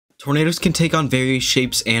Tornadoes can take on various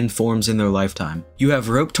shapes and forms in their lifetime. You have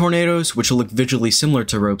rope tornadoes, which will look visually similar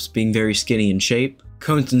to ropes, being very skinny in shape.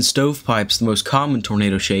 Cones and stovepipes, the most common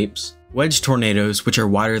tornado shapes. Wedge tornadoes, which are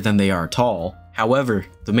wider than they are tall. However,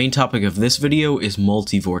 the main topic of this video is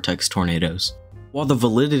multi-vortex tornadoes. While the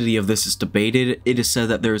validity of this is debated, it is said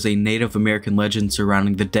that there is a Native American legend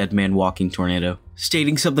surrounding the dead man walking tornado,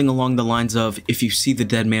 stating something along the lines of, if you see the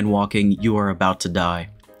dead man walking, you are about to die.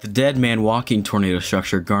 The dead man walking tornado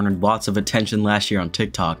structure garnered lots of attention last year on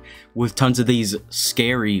TikTok, with tons of these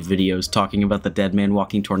scary videos talking about the dead man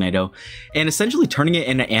walking tornado, and essentially turning it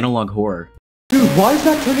into analog horror. Dude, why is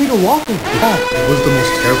that tornado walking? Yeah, it was the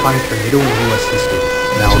most terrifying tornado in US history.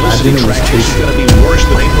 Now imagine it was chasing. This is going to be worse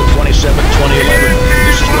than April 27, 2011.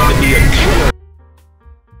 This is going to be a killer.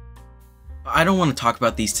 I don't want to talk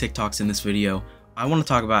about these TikToks in this video. I want to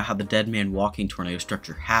talk about how the dead man walking tornado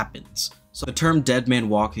structure happens. So the term dead man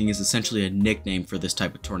walking is essentially a nickname for this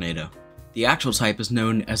type of tornado. The actual type is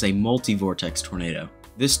known as a multi-vortex tornado.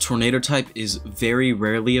 This tornado type is very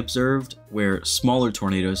rarely observed, where smaller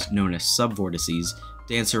tornadoes, known as subvortices,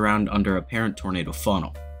 dance around under a parent tornado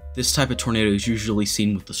funnel. This type of tornado is usually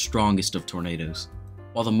seen with the strongest of tornadoes.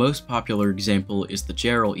 While the most popular example is the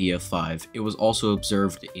Jarrell EF5, it was also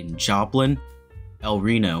observed in Joplin,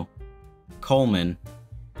 Reno, Coleman,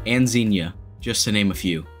 and Xenia, just to name a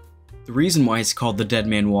few. The reason why it's called the dead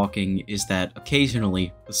man walking is that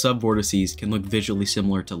occasionally the subvortices can look visually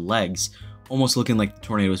similar to legs, almost looking like the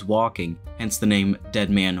tornado is walking, hence the name dead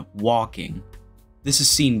man walking. This is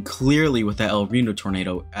seen clearly with the Reno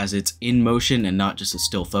tornado, as it's in motion and not just a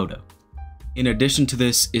still photo. In addition to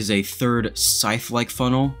this is a third scythe-like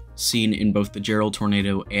funnel, seen in both the Jarrell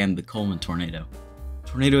tornado and the Coleman tornado.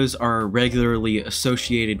 Tornadoes are regularly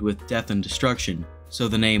associated with death and destruction, so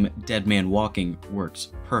the name dead man walking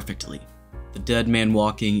works perfectly. The dead man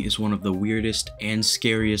walking is one of the weirdest and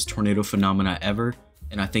scariest tornado phenomena ever,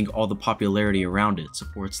 and I think all the popularity around it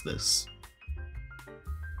supports this.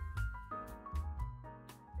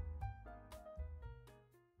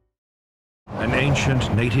 An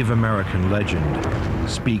ancient Native American legend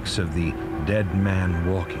speaks of the dead man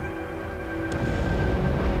walking.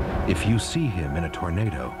 If you see him in a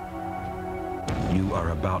tornado, you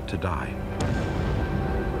are about to die.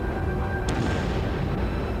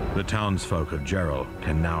 The townsfolk of Jarrell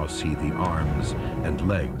can now see the arms and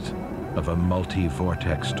legs of a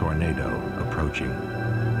multi-vortex tornado approaching.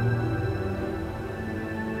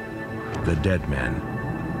 The dead man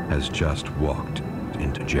has just walked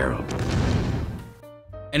into Jarrell.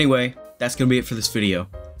 Anyway, that's gonna be it for this video.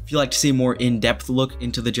 If you'd like to see a more in-depth look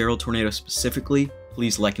into the Jarrell tornado specifically,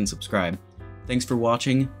 please like and subscribe. Thanks for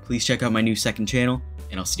watching, please check out my new second channel,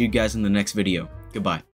 and I'll see you guys in the next video. Goodbye.